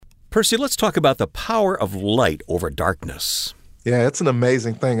Percy, let's talk about the power of light over darkness. Yeah, it's an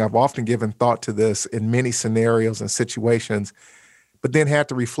amazing thing. I've often given thought to this in many scenarios and situations, but then had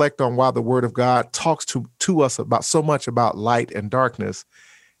to reflect on why the Word of God talks to us about so much about light and darkness.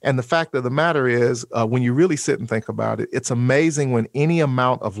 And the fact of the matter is, when you really sit and think about it, it's amazing when any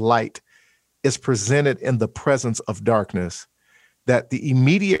amount of light is presented in the presence of darkness, that the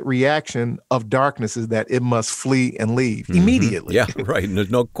immediate reaction of darkness is that it must flee and leave immediately. Yeah, right. And there's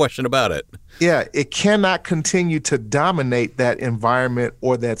no question about it. Yeah, it cannot continue to dominate that environment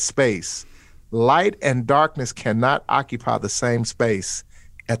or that space. Light and darkness cannot occupy the same space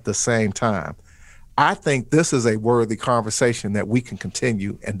at the same time. I think this is a worthy conversation that we can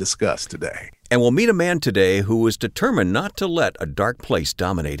continue and discuss today. And we'll meet a man today who is determined not to let a dark place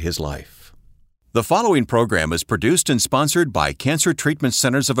dominate his life. The following program is produced and sponsored by Cancer Treatment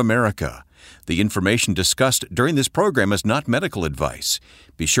Centers of America. The information discussed during this program is not medical advice.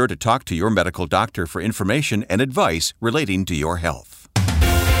 Be sure to talk to your medical doctor for information and advice relating to your health.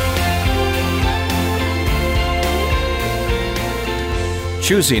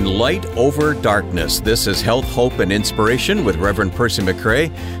 Choosing light over darkness. This is Health, Hope, and Inspiration with Reverend Percy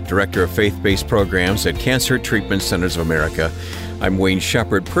McCray, Director of Faith-Based Programs at Cancer Treatment Centers of America. I'm Wayne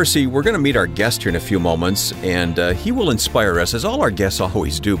Shepherd. Percy, we're going to meet our guest here in a few moments, and he will inspire us, as all our guests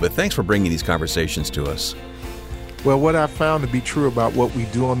always do, but thanks for bringing these conversations to us. Well, what I've found to be true about what we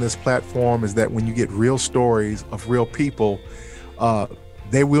do on this platform is that when you get real stories of real people,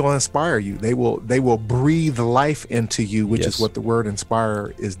 they will inspire you. They will breathe life into you, which is what the word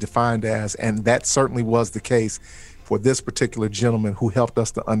inspire is defined as. And that certainly was the case for this particular gentleman who helped us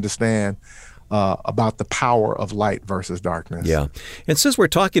to understand about the power of light versus darkness. Yeah. And since we're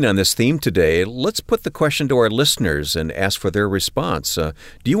talking on this theme today, let's put the question to our listeners and ask for their response. Do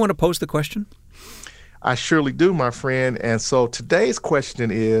you want to pose the question? I surely do, my friend. And so today's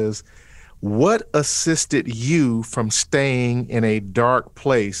question is, what assisted you from staying in a dark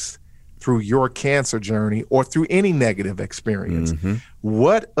place through your cancer journey or through any negative experience? Mm-hmm.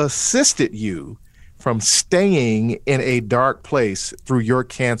 What assisted you from staying in a dark place through your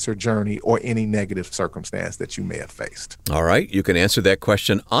cancer journey or any negative circumstance that you may have faced? All right. You can answer that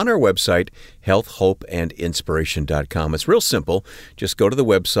question on our website, healthhopeandinspiration.com. It's real simple. Just go to the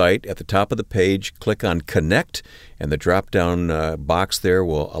website. At the top of the page, click on Connect, and the drop-down box there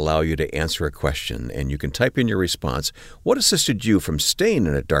will allow you to answer a question. And you can type in your response. What assisted you from staying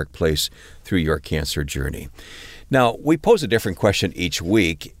in a dark place through your cancer journey? Now, we pose a different question each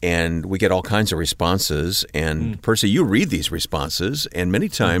week, and we get all kinds of responses. And Percy, you read these responses, and many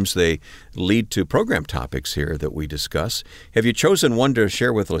times they lead to program topics here that we discuss. Have you chosen one to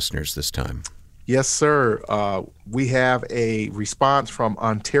share with listeners this time? Yes, sir. We have a response from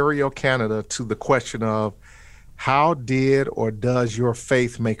Ontario, Canada, to the question of, how did or does your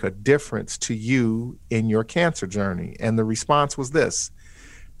faith make a difference to you in your cancer journey? And the response was this: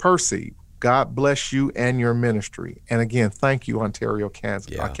 Percy, God bless you and your ministry. And again, thank you, Ontario,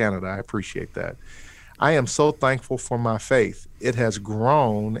 Canada. I appreciate that. I am so thankful for my faith. It has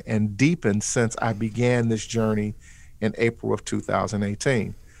grown and deepened since I began this journey in April of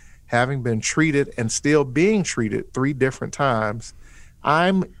 2018. Having been treated and still being treated 3 different times,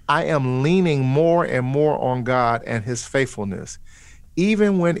 I am leaning more and more on God and his faithfulness.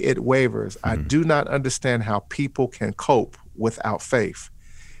 Even when it wavers, I do not understand how people can cope without faith.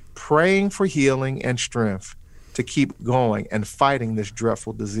 Praying for healing and strength to keep going and fighting this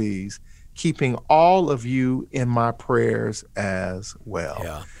dreadful disease, keeping all of you in my prayers as well.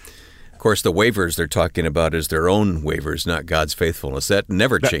 Yeah. Of course, the waivers they're talking about is their own waivers, not God's faithfulness. That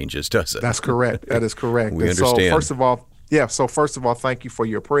never changes, does it? That's correct. That is correct. We understand. So first of all, thank you for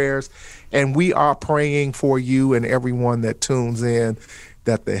your prayers. And we are praying for you and everyone that tunes in,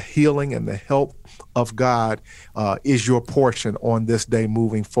 that the healing and the help of God is your portion on this day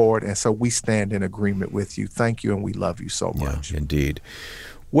moving forward. And so we stand in agreement with you. Thank you, and we love you so much. Yeah, indeed.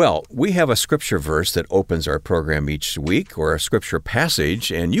 Well, we have a scripture verse that opens our program each week, or a scripture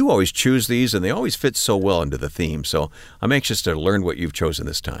passage, and you always choose these, and they always fit so well into the theme. So I'm anxious to learn what you've chosen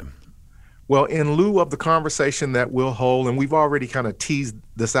this time. Well, in lieu of the conversation that we'll hold, and we've already kind of teased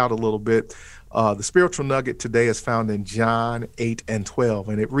this out a little bit, the spiritual nugget today is found in John 8:12,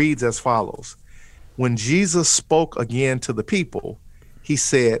 and it reads as follows. When Jesus spoke again to the people, he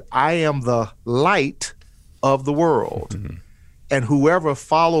said, I am the light of the world, and whoever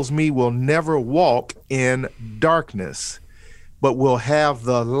follows me will never walk in darkness, but will have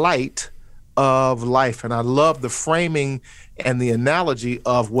the light of life. And I love the framing and the analogy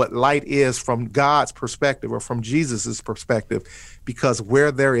of what light is from God's perspective or from Jesus's perspective, because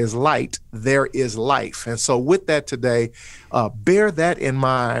where there is light, there is life. And so with that today, bear that in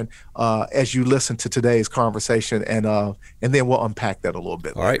mind as you listen to today's conversation, and then we'll unpack that a little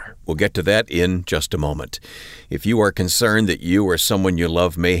bit later. All right, we'll get to that in just a moment. If you are concerned that you or someone you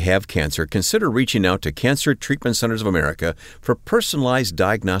love may have cancer, consider reaching out to Cancer Treatment Centers of America for personalized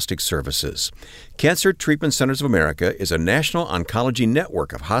diagnostic services. Cancer Treatment Centers of America is a national oncology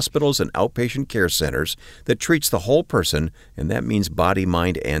network of hospitals and outpatient care centers that treats the whole person, and that means body,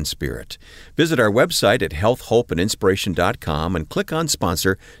 mind, and spirit. Visit our website at healthhopeandinspiration.com and click on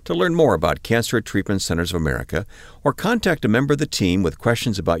Sponsor to learn more about Cancer Treatment Centers of America, or contact a member of the team with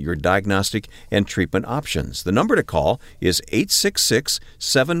questions about your diagnostic and treatment options. The number to call is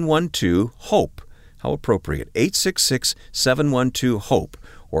 866-712-HOPE. How appropriate. 866-712-HOPE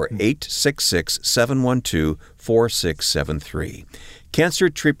or 866-712-4673. Cancer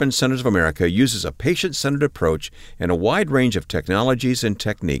Treatment Centers of America uses a patient-centered approach and a wide range of technologies and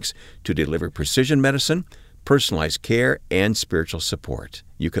techniques to deliver precision medicine, personalized care, and spiritual support.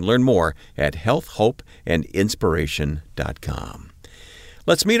 You can learn more at healthhopeandinspiration.com.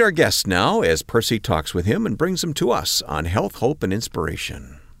 Let's meet our guest now as Percy talks with him and brings him to us on Health, Hope, and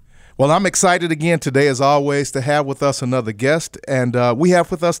Inspiration. Well, I'm excited again today, as always, to have with us another guest. And we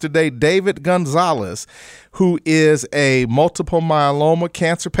have with us today David Gonzalez, who is a multiple myeloma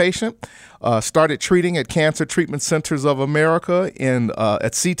cancer patient. Started treating at Cancer Treatment Centers of America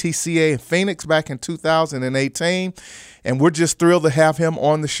at CTCA in Phoenix back in 2018. And we're just thrilled to have him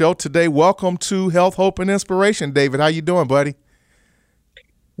on the show today. Welcome to Health, Hope, and Inspiration. David, how you doing, buddy?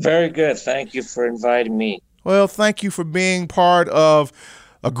 Very good. Thank you for inviting me. Well, thank you for being part of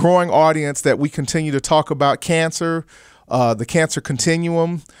a growing audience that we continue to talk about cancer, the cancer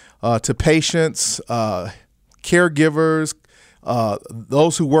continuum, to patients, caregivers,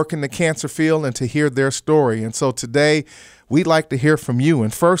 those who work in the cancer field, and to hear their story. And so today we'd like to hear from you.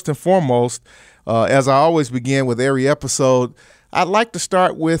 And first and foremost, as I always begin with every episode, I'd like to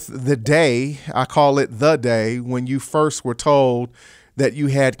start with the day, I call it the day, when you first were told that you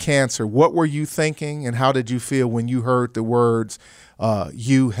had cancer. What were you thinking, and how did you feel when you heard the words,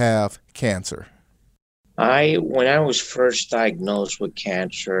 you have cancer? When I was first diagnosed with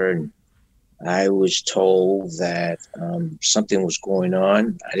cancer, and I was told that something was going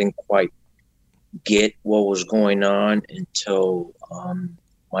on, I didn't quite get what was going on until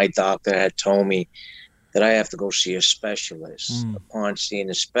my doctor had told me that I have to go see a specialist. Upon seeing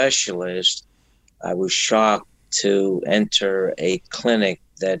a specialist, I was shocked to enter a clinic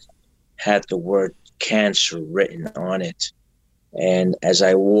that had the word cancer written on it. And as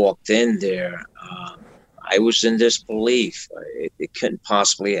I walked in there, I was in disbelief. It couldn't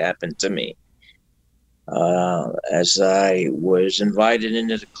possibly happen to me. As I was invited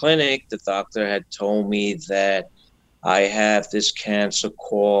into the clinic, the doctor had told me that I have this cancer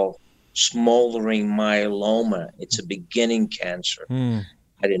called smoldering myeloma. It's a beginning cancer. I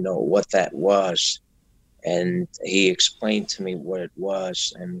didn't know what that was. And he explained to me what it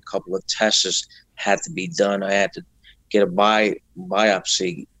was, and a couple of tests had to be done. I had to get a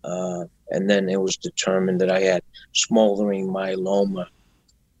biopsy, and then it was determined that I had smoldering myeloma,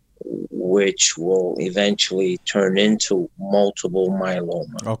 which will eventually turn into multiple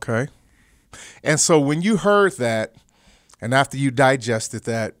myeloma. Okay. And so when you heard that, and after you digested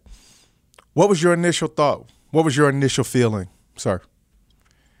that, what was your initial thought? What was your initial feeling, sir?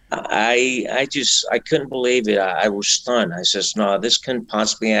 I couldn't believe it. I was stunned. I says, no, this couldn't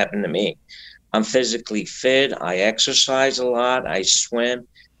possibly happen to me. I'm physically fit. I exercise a lot. I swim.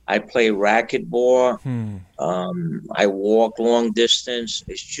 I play racquetball. I walk long distance.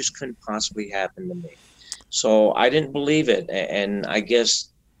 It just couldn't possibly happen to me. So I didn't believe it. And I guess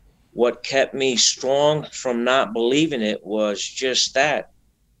what kept me strong from not believing it was just that.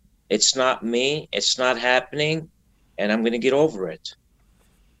 It's not me. It's not happening. And I'm going to get over it.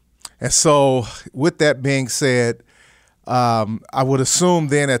 And so with that being said, I would assume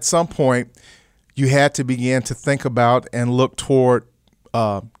then at some point you had to begin to think about and look toward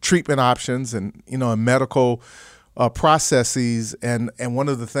treatment options and, and medical processes. And one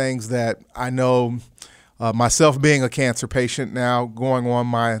of the things that I know, myself being a cancer patient now going on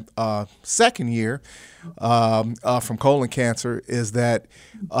my second year from colon cancer, is that,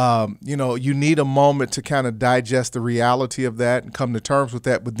 you need a moment to kind of digest the reality of that and come to terms with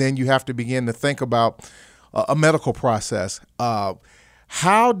that. But then you have to begin to think about a medical process.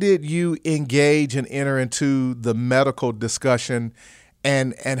 How did you engage and enter into the medical discussion,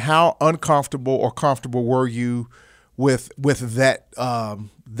 and how uncomfortable or comfortable were you with that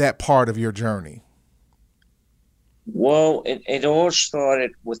that part of your journey? Well, it all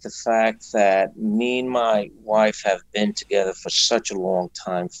started with the fact that me and my wife have been together for such a long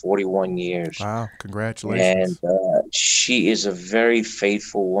time, 41 years. Wow, And congratulations. she is a very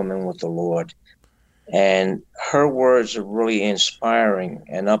faithful woman with the Lord. And her words are really inspiring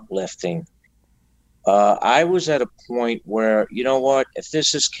and uplifting. I was at a point where, you know what, if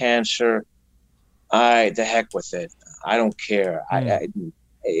this is cancer, the heck with it. I don't care. Hmm.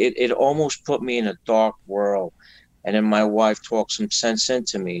 It almost put me in a dark world. And then my wife talked some sense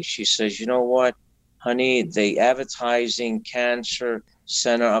into me. She says, you know what, honey, the Advertising Cancer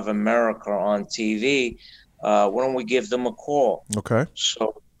Center of America on TV, why don't we give them a call? Okay.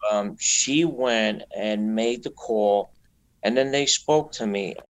 So she went and made the call, and then they spoke to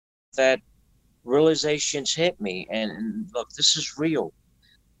me. That realizations hit me. And look, this is real.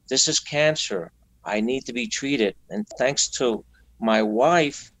 This is cancer. I need to be treated. And thanks to my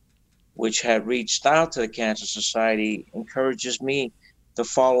wife, which had reached out to the Cancer Society, encourages me to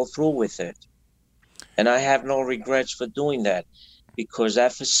follow through with it. And I have no regrets for doing that because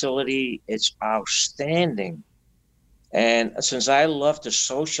that facility is outstanding. And since I love to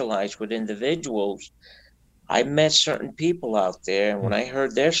socialize with individuals, I met certain people out there. And Hmm. when I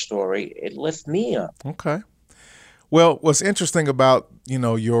heard their story, it lifted me up. Okay. Well, what's interesting about,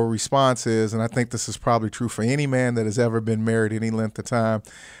 your response is, and I think this is probably true for any man that has ever been married any length of time,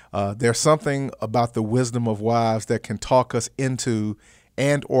 there's something about the wisdom of wives that can talk us into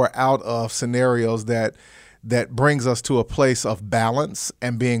and or out of scenarios that brings us to a place of balance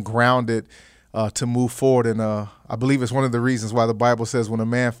and being grounded to move forward. And I believe it's one of the reasons why the Bible says when a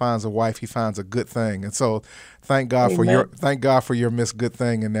man finds a wife, he finds a good thing. And so Amen. thank God for your Miss Good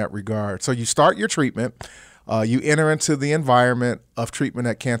Thing in that regard. So you start your treatment. You enter into the environment of treatment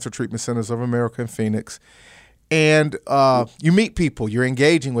at Cancer Treatment Centers of America in Phoenix. And you meet people, you're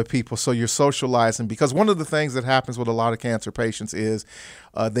engaging with people, so you're socializing. Because one of the things that happens with a lot of cancer patients is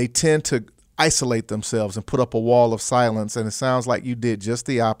they tend to isolate themselves and put up a wall of silence. And it sounds like you did just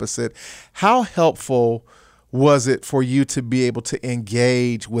the opposite. How helpful was it for you to be able to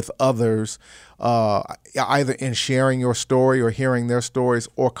engage with others, either in sharing your story or hearing their stories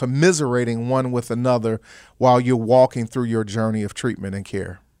or commiserating one with another while you're walking through your journey of treatment and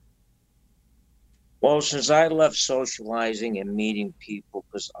care? Well, since I love socializing and meeting people,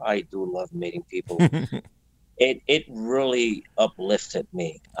 because I do love meeting people, it really uplifted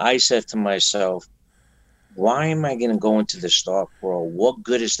me. I said to myself, why am I going to go into this dark world? What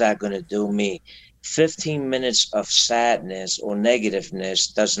good is that going to do me? 15 minutes of sadness or negativeness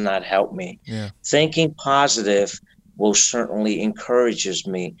does not help me. Yeah. Thinking positive will certainly encourages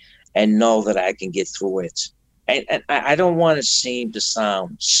me and know that I can get through it. And I don't want to seem to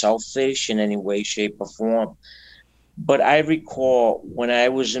sound selfish in any way, shape, or form, but I recall when I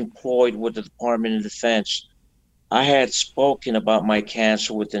was employed with the Department of Defense, I had spoken about my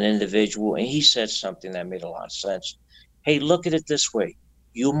cancer with an individual, and he said something that made a lot of sense. Hey, look at it this way.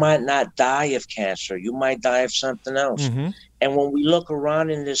 You might not die of cancer. You might die of something else. Mm-hmm. And when we look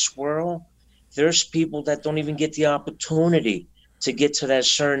around in this world, there's people that don't even get the opportunity to get to that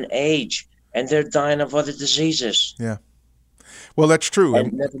certain age, and they're dying of other diseases Yeah. Well, that's true. and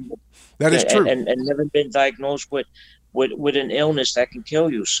And never, that yeah, is true. and never been diagnosed with an illness that can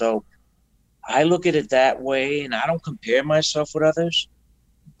kill you. So I look at it that way, and I don't compare myself with others,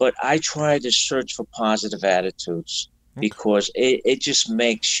 but I try to search for positive attitudes because it just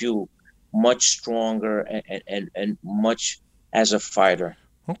makes you much stronger and much as a fighter.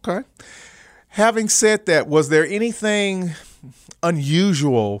 Okay. Having said that, was there anything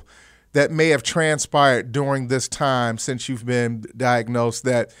unusual that may have transpired during this time since you've been diagnosed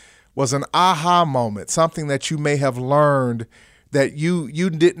that was an aha moment, something that you may have learned that you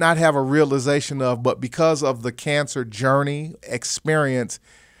did not have a realization of, but because of the cancer journey experience,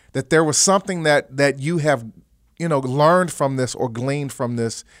 that there was something that you have, learned from this or gleaned from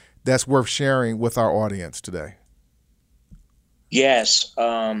this that's worth sharing with our audience today? Yes,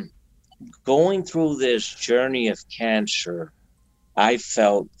 going through this journey of cancer, I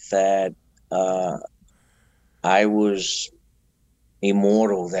felt that uh, I was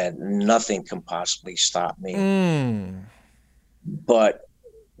immortal, that nothing can possibly stop me. Mm. But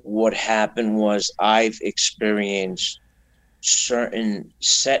what happened was I've experienced certain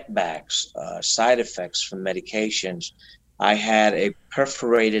setbacks, side effects from medications. I had a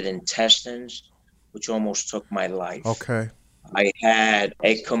perforated intestines, which almost took my life. Okay. I had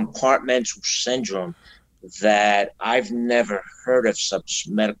a compartmental syndrome that I've never heard of such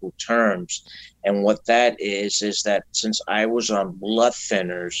medical terms. And what that is that since I was on blood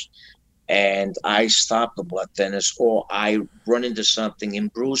thinners and I stopped the blood thinners or I run into something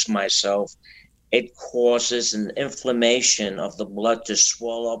and bruise myself, it causes an inflammation of the blood to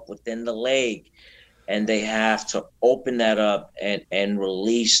swell up within the leg, and they have to open that up and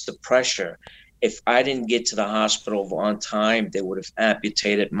release the pressure. If I didn't get to the hospital on time, they would have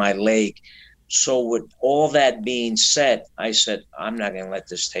amputated my leg. So with all that being said, I said, I'm not going to let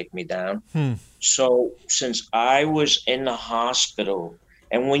this take me down. So since I was in the hospital,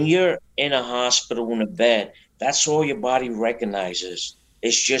 and when you're in a hospital in a bed, that's all your body recognizes.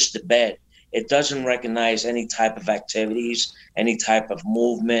 It's just the bed. It doesn't recognize any type of activities, any type of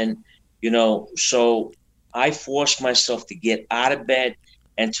movement, So I forced myself to get out of bed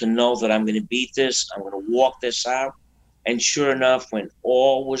and to know that I'm going to beat this. I'm going to walk this out. And sure enough, when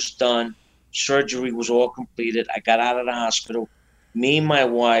all was done, surgery was all completed, I got out of the hospital. Me and my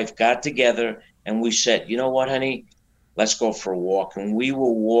wife got together and we said, you know what, honey, let's go for a walk. And we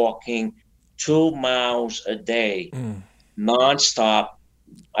were walking 2 miles a day, nonstop.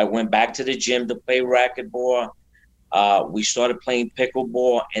 I went back to the gym to play racquetball. We started playing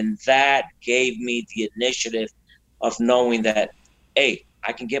pickleball, and that gave me the initiative of knowing that, hey,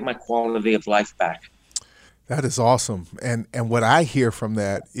 I can get my quality of life back. That is awesome. And what I hear from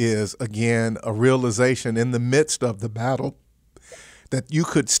that is, again, a realization in the midst of the battle that you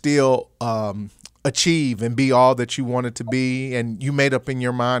could still achieve and be all that you wanted to be, and you made up in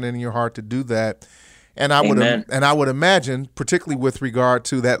your mind and in your heart to do that. And I would imagine, particularly with regard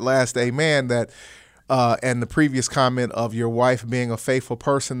to that last amen, that and the previous comment of your wife being a faithful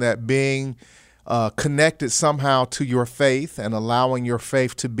person, that being connected somehow to your faith and allowing your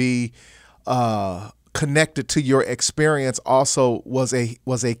faith to be connected to your experience also was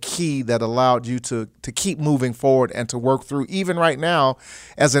a key that allowed you to keep moving forward and to work through, even right now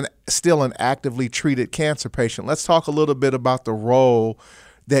as still an actively treated cancer patient. Let's talk a little bit about the role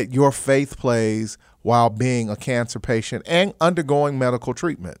that your faith plays while being a cancer patient and undergoing medical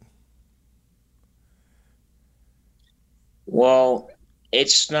treatment. Well,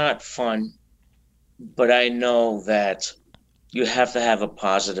 it's not fun, but I know that you have to have a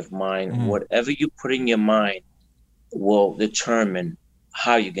positive mind. Mm-hmm. Whatever you put in your mind will determine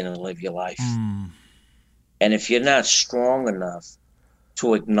how you're going to live your life. And if you're not strong enough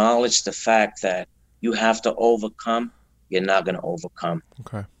to acknowledge the fact that you have to overcome, you're not going to overcome.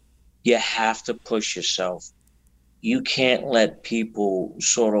 Okay. You have to push yourself. You can't let people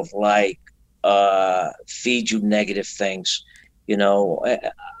sort of feed you negative things.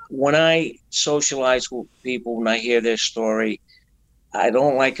 When I socialize with people, when I hear their story, I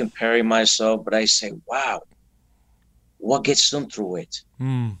don't like comparing myself, but I say, wow, what gets them through it?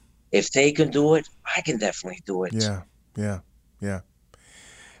 If they can do it, I can definitely do it. Yeah.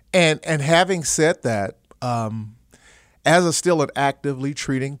 And having said that, as still an actively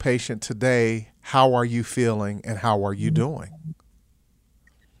treating patient today, how are you feeling and how are you doing?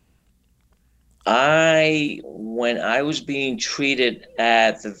 When I was being treated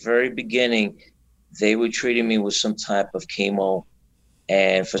at the very beginning, they were treating me with some type of chemo,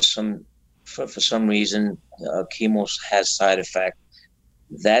 and for some reason, chemo has side effect.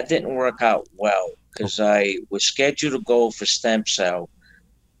 That didn't work out well because I was scheduled to go for stem cell,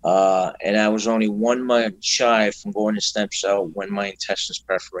 and I was only 1 month shy from going to stem cell when my intestines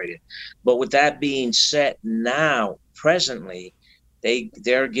perforated. But with that being said, now presently,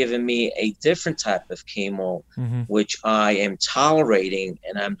 they're giving me a different type of chemo, which I am tolerating,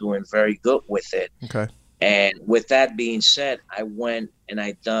 and I'm doing very good with it. Okay. And with that being said, I went and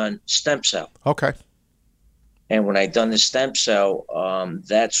I done stem cell. Okay. And when I done the stem cell,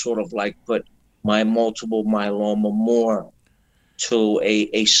 that sort of put my multiple myeloma more to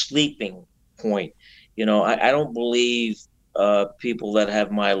a sleeping point. I don't believe people that have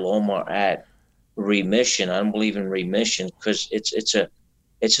myeloma are at remission. I don't believe in remission because it's a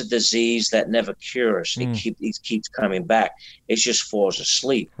disease that never cures. It keeps coming back. It just falls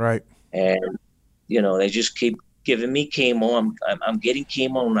asleep. Right. And they just keep giving me chemo. I'm getting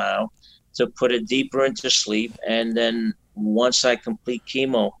chemo now to put it deeper into sleep, and then once I complete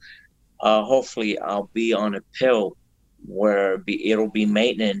chemo, hopefully I'll be on a pill where it'll be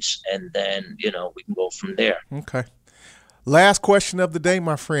maintenance, and then we can go from there. Okay. Last question of the day,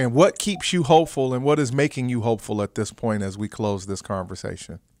 my friend. What keeps you hopeful and what is making you hopeful at this point as we close this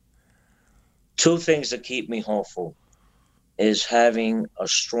conversation? 2 things that keep me hopeful is having a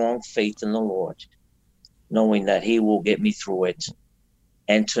strong faith in the Lord, knowing that He will get me through it,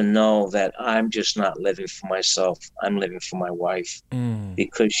 and to know that I'm just not living for myself. I'm living for my wife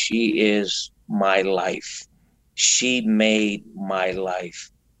because she is my life. She made my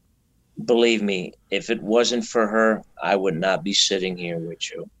life. Believe me, if it wasn't for her, I would not be sitting here with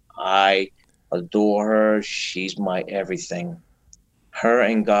you. I adore her. She's my everything. her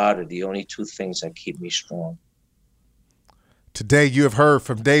and God are the only two things that keep me strong. Today, you have heard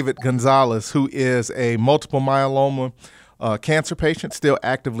from David Gonzalez, who is a multiple myeloma cancer patient, still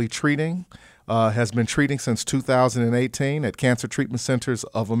actively treating, has been treating since 2018 at Cancer Treatment Centers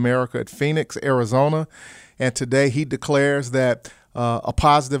of America at Phoenix, Arizona. And today he declares that a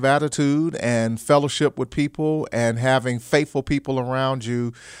positive attitude and fellowship with people and having faithful people around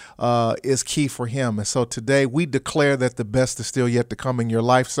you is key for him. And so today we declare that the best is still yet to come in your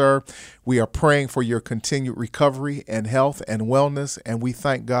life, sir. We are praying for your continued recovery and health and wellness, and we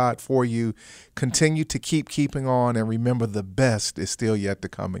thank God for you. Continue to keeping on, and remember the best is still yet to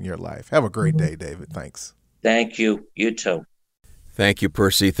come in your life. Have a great day, David. Thanks. Thank you. You too. Thank you,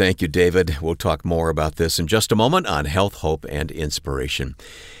 Percy. Thank you, David. We'll talk more about this in just a moment on Health, Hope, and Inspiration.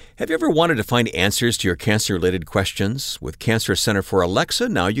 Have you ever wanted to find answers to your cancer-related questions? With Cancer Center for Alexa,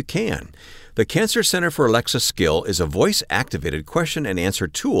 now you can. The Cancer Center for Alexa skill is a voice-activated question and answer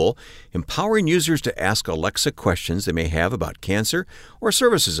tool empowering users to ask Alexa questions they may have about cancer or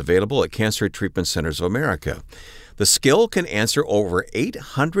services available at Cancer Treatment Centers of America. The skill can answer over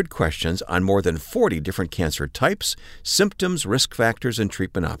 800 questions on more than 40 different cancer types, symptoms, risk factors, and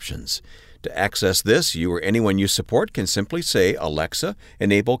treatment options. To access this, you or anyone you support can simply say, "Alexa,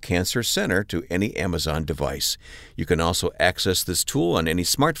 enable Cancer Center" to any Amazon device. You can also access this tool on any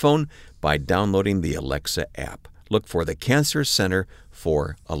smartphone by downloading the Alexa app. Look for the Cancer Center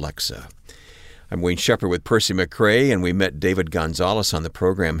for Alexa. I'm Wayne Shepherd with Percy McRae, and we met David Gonzalez on the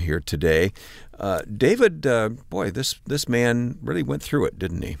program here today. David, this man really went through it,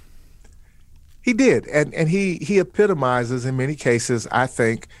 didn't he? He did, and he epitomizes in many cases, I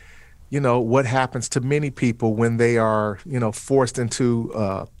think, what happens to many people when they are, forced into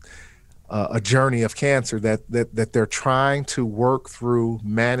a journey of cancer that they're trying to work through,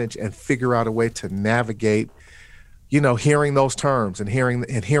 manage, and figure out a way to navigate, hearing those terms and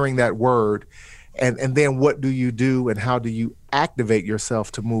hearing that word. And then what do you do and how do you activate yourself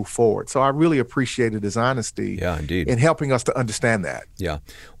to move forward? So I really appreciated his honesty in helping us to understand that. Yeah.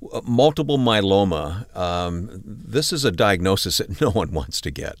 Multiple myeloma, this is a diagnosis that no one wants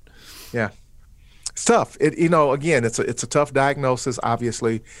to get. Yeah. It's tough. Again, it's a tough diagnosis,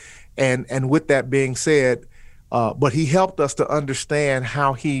 obviously. And with that being said, but he helped us to understand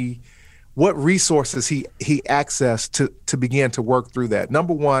what resources he accessed to begin to work through that.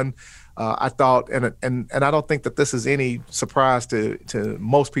 Number one, I thought, and I don't think that this is any surprise to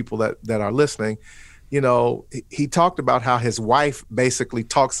most people that are listening, he talked about how his wife basically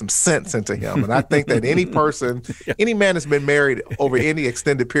talked some sense into him. And I think that any man that's been married over any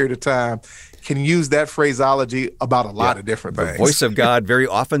extended period of time can use that phraseology about a lot of different things. The voice of God very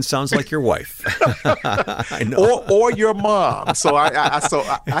often sounds like your wife. I know. Or your mom. So I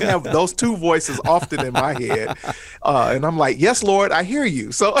have those two voices often in my head. And I'm like, yes, Lord, I hear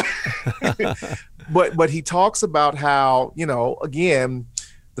you. So, but he talks about how, again,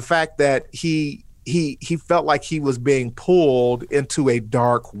 the fact that he felt like he was being pulled into a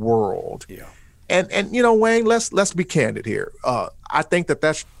dark world. Yeah. And Wayne, let's be candid here. I think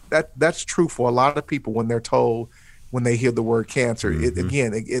that's true for a lot of people when they hear the word cancer.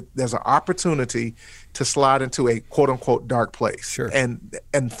 Mm-hmm. There's an opportunity to slide into a quote unquote dark place. Sure.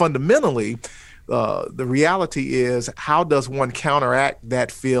 And fundamentally, the reality is, how does one counteract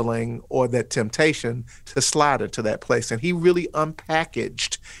that feeling or that temptation to slide into that place? And he really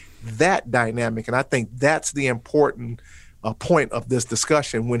unpackaged that dynamic. And I think that's the important point of this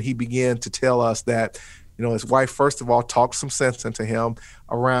discussion when he began to tell us that, his wife, first of all, talked some sense into him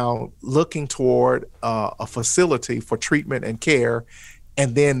around looking toward a facility for treatment and care.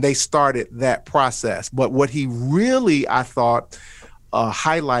 And then they started that process. But what he really, I thought,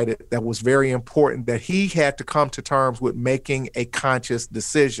 highlighted that was very important, that he had to come to terms with making a conscious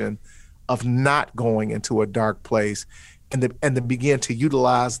decision of not going into a dark place and to begin to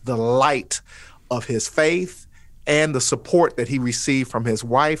utilize the light of his faith and the support that he received from his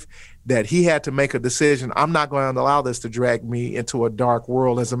wife, that he had to make a decision. I'm not going to allow this to drag me into a dark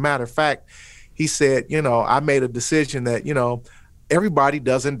world. As a matter of fact, he said, I made a decision that, everybody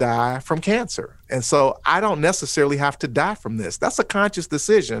doesn't die from cancer. And so I don't necessarily have to die from this. That's a conscious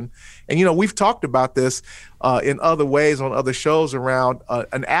decision. And, we've talked about this in other ways on other shows around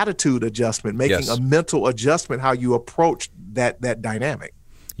an attitude adjustment, making a mental adjustment, how you approach that dynamic.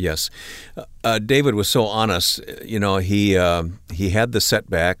 Yes. David was so honest. He had the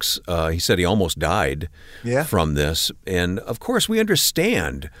setbacks. He said he almost died from this. And, of course, we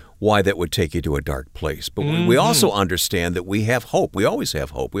understand why that would take you to a dark place. But we also understand that we have hope. We always have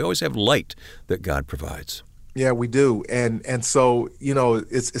hope. We always have light that God provides. Yeah, we do. And so,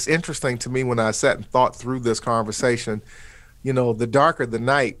 it's interesting to me when I sat and thought through this conversation, the darker the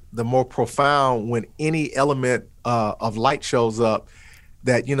night, the more profound when any element of light shows up,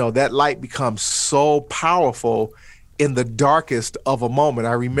 that, that light becomes so powerful in the darkest of a moment.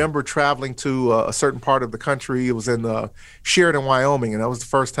 I remember traveling to a certain part of the country. It was in Sheridan, Wyoming, and that was the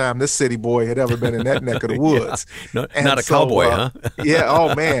first time this city boy had ever been in that neck of the woods. Yeah. Not a cowboy, huh? Yeah,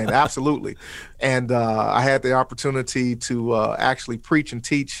 oh man, absolutely. And I had the opportunity to actually preach and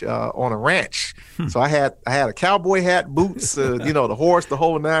teach on a ranch. So I had a cowboy hat, boots, the horse, the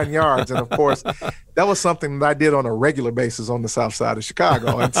whole 9 yards. And of course, that was something that I did on a regular basis on the south side of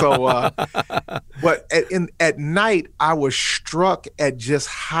Chicago. And so, but at night, I was struck at just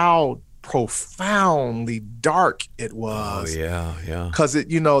how profoundly dark it was. Oh, yeah. Because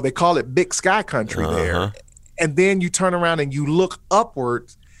they call it big sky country there. And then you turn around and you look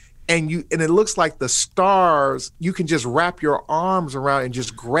upward, and it looks like the stars, you can just wrap your arms around and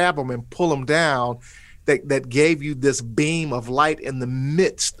just grab them and pull them down. That gave you this beam of light in the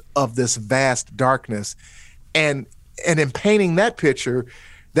midst of this vast darkness. And in painting that picture,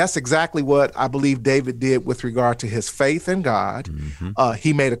 that's exactly what I believe David did with regard to his faith in God. Mm-hmm.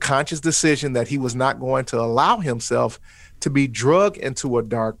 He made a conscious decision that he was not going to allow himself to be drugged into a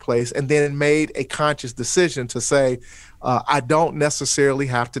dark place, and then made a conscious decision to say, I don't necessarily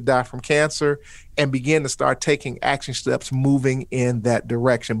have to die from cancer, and begin to start taking action steps moving in that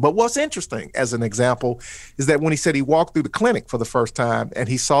direction. But what's interesting, as an example, is that when he said he walked through the clinic for the first time and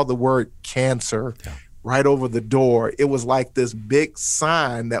he saw the word cancer right over the door, it was like this big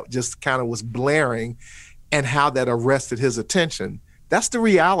sign that just kind of was blaring, and how that arrested his attention. That's the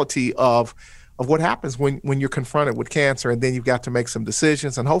reality of what happens when you're confronted with cancer, and then you've got to make some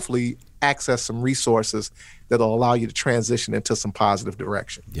decisions and hopefully access some resources that'll allow you to transition into some positive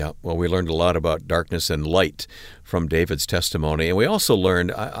direction. Yeah, well, we learned a lot about darkness and light from David's testimony. And we also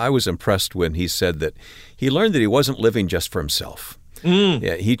learned, I was impressed when he said that he learned that he wasn't living just for himself.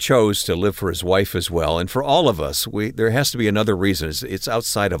 Yeah, he chose to live for his wife as well. And for all of us, there has to be another reason. It's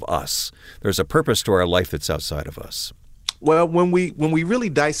outside of us. There's a purpose to our life that's outside of us. Well, when we really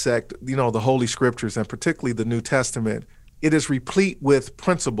dissect, the Holy Scriptures, and particularly the New Testament, it is replete with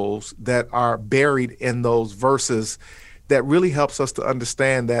principles that are buried in those verses that really helps us to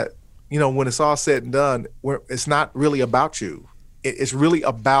understand that, when it's all said and done, it's not really about you. It's really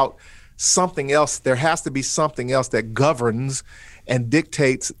about something else. There has to be something else that governs and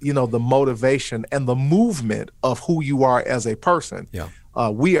dictates, the motivation and the movement of who you are as a person. Yeah.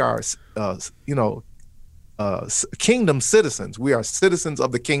 We are, kingdom citizens. We are citizens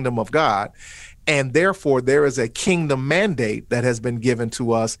of the kingdom of God. And therefore, there is a kingdom mandate that has been given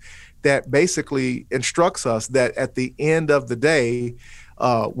to us that basically instructs us that at the end of the day,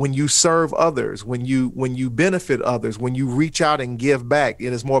 when you serve others, when you benefit others, when you reach out and give back,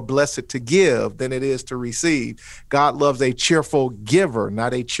 it is more blessed to give than it is to receive. God loves a cheerful giver,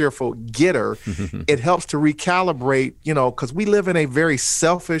 not a cheerful getter. It helps to recalibrate, because we live in a very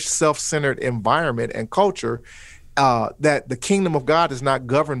selfish, self-centered environment and culture, that the kingdom of God is not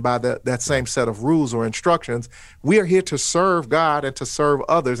governed by that same set of rules or instructions. We are here to serve God and to serve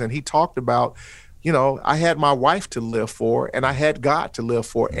others. And he talked about, I had my wife to live for, and I had God to live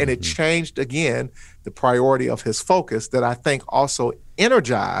for. And it changed, again, the priority of his focus, that I think also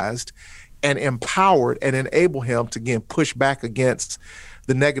energized and empowered and enabled him to, again, push back against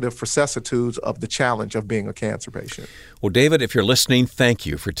the negative vicissitudes of the challenge of being a cancer patient. Well, David, if you're listening, thank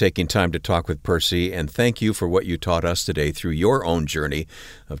you for taking time to talk with Percy, and thank you for what you taught us today through your own journey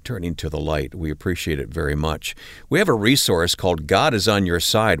of turning to the light. We appreciate it very much. We have a resource called God is on Your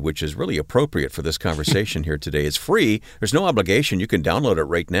Side, which is really appropriate for this conversation here today. It's free. There's no obligation. You can download it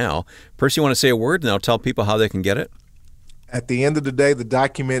right now. Percy, you want to say a word, and I'll tell people how they can get it? At the end of the day, the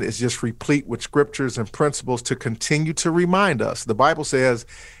document is just replete with scriptures and principles to continue to remind us. The Bible says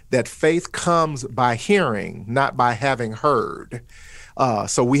that faith comes by hearing, not by having heard.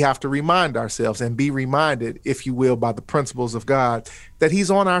 So we have to remind ourselves and be reminded, if you will, by the principles of God, that he's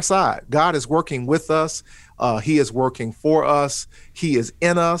on our side. God is working with us. He is working for us. He is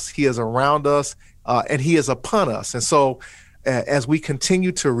in us. He is around us, and he is upon us. And so as we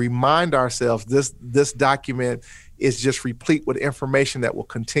continue to remind ourselves, this document is just replete with information that will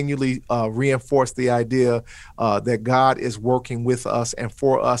continually reinforce the idea that God is working with us and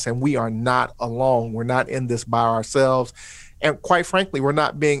for us, and we are not alone. We're not in this by ourselves. And quite frankly, we're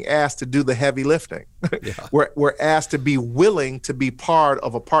not being asked to do the heavy lifting. Yeah. We're asked to be willing to be part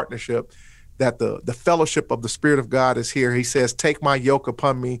of a partnership, that the fellowship of the Spirit of God is here. He says, take my yoke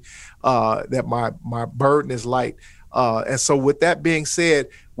upon me, that my burden is light. And so with that being said,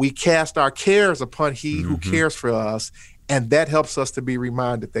 we cast our cares upon he who cares for us, And that helps us to be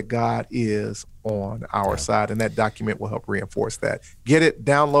reminded that God is on our side. And that document will help reinforce that. Get it,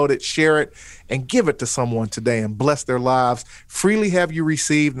 download it, share it, and give it to someone today and bless their lives. Freely have you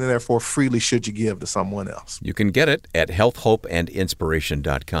received, and therefore freely should you give to someone else. You can get it at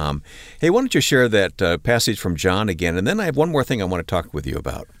healthhopeandinspiration.com. Hey, why don't you share that passage from John again? And then I have one more thing I want to talk with you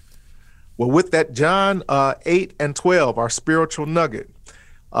about. Well, with that, John 8 and 12, our spiritual nugget,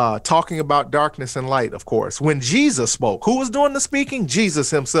 talking about darkness and light, of course. When Jesus spoke, who was doing the speaking? Jesus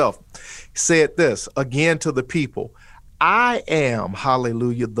himself said this again to the people, I am,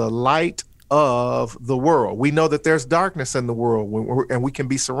 hallelujah, the light of the world. We know that there's darkness in the world and we can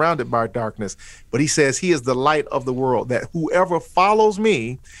be surrounded by darkness. But he says he is the light of the world, that whoever follows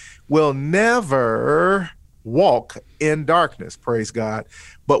me will never walk in darkness, praise God,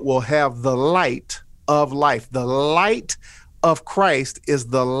 but will have the light of life. The light of Christ is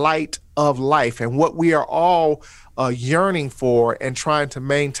the light of life. And what we are all yearning for and trying to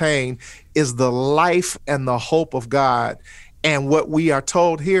maintain is the life and the hope of God. And what we are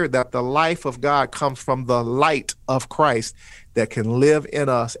told here, that the life of God comes from the light of Christ that can live in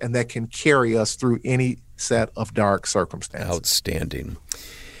us and that can carry us through any set of dark circumstances. Outstanding.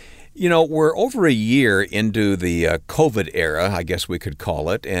 You know, we're over a year into the COVID era, I guess we could call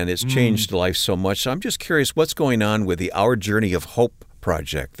it, and it's changed life so much. So I'm just curious, what's going on with the Our Journey of Hope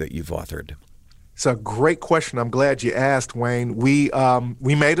project that you've authored? It's a great question. I'm glad you asked, Wayne. We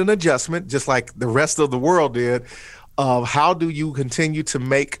made an adjustment, just like the rest of the world did, of how do you continue to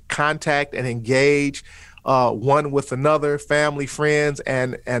make contact and engage one with another, family, friends,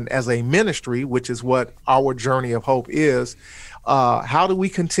 and as a ministry, which is what Our Journey of Hope is. How do we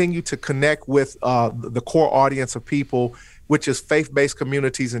continue to connect with the core audience of people, which is faith-based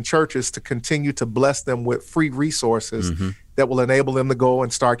communities and churches, to continue to bless them with free resources that will enable them to go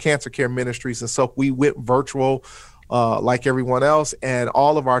and start cancer care ministries? And so we went virtual like everyone else, and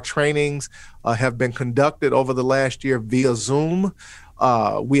all of our trainings have been conducted over the last year via Zoom.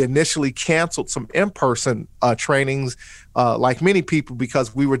 We initially canceled some in-person trainings like many people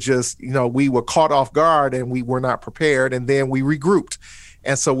because we were just, we were caught off guard and we were not prepared, and then we regrouped.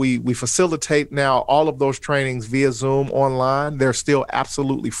 And so we facilitate now all of those trainings via Zoom online. They're still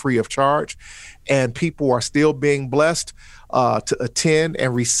absolutely free of charge, and people are still being blessed to attend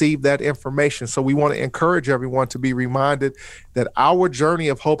and receive that information. So we want to encourage everyone to be reminded that Our Journey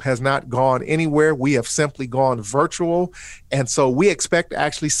of Hope has not gone anywhere. We have simply gone virtual. And so we expect to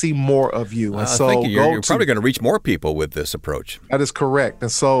actually see more of you. And so thank you. You're probably going to reach more people with this approach. That is correct.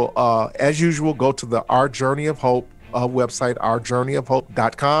 And so as usual, go to the Our Journey of Hope website,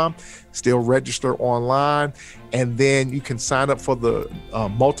 ourjourneyofhope.com. Still register online. And then you can sign up for the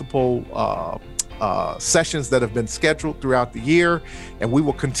multiple sessions that have been scheduled throughout the year. And we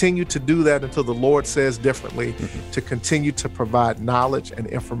will continue to do that until the Lord says differently, to continue to provide knowledge and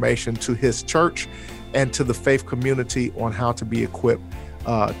information to his church and to the faith community on how to be equipped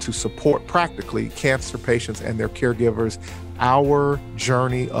to support practically cancer patients and their caregivers.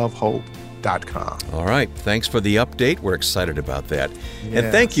 ourjourneyofhope.com. All right. Thanks for the update. We're excited about that. Yes.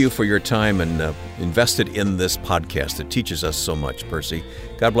 And thank you for your time and invested in this podcast that teaches us so much, Percy.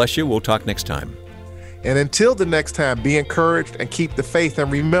 God bless you. We'll talk next time. And until the next time, be encouraged and keep the faith.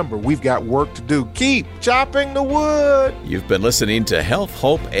 And remember, we've got work to do. Keep chopping the wood. You've been listening to Health,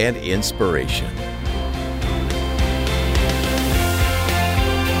 Hope, and Inspiration.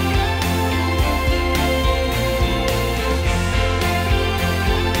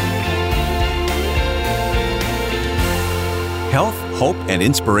 Health, Hope, and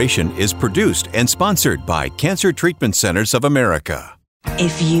Inspiration is produced and sponsored by Cancer Treatment Centers of America.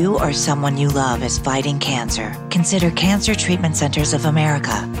 If you or someone you love is fighting cancer, consider Cancer Treatment Centers of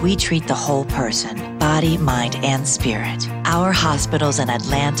America. We treat the whole person, body, mind, and spirit. Our hospitals in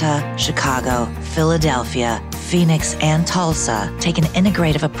Atlanta, Chicago, Philadelphia, Phoenix, and Tulsa take an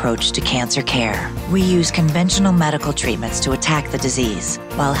integrative approach to cancer care. We use conventional medical treatments to attack the disease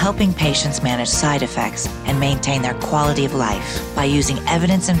while helping patients manage side effects and maintain their quality of life by using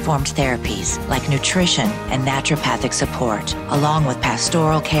evidence-informed therapies like nutrition and naturopathic support, along with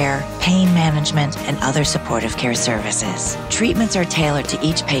pastoral care, pain management, and other supportive care services. Treatments are tailored to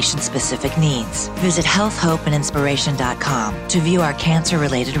each patient's specific needs. Visit healthhopeandinspiration.com to view our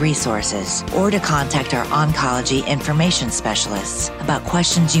cancer-related resources or to contact our oncology information specialists about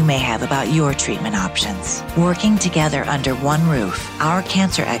questions you may have about your treatment options. Working together under one roof, our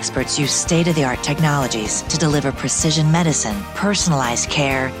cancer experts use state-of-the-art technologies to deliver precision medicine, personalized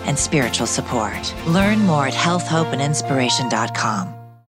care, and spiritual support. Learn more at healthhopeandinspiration.com.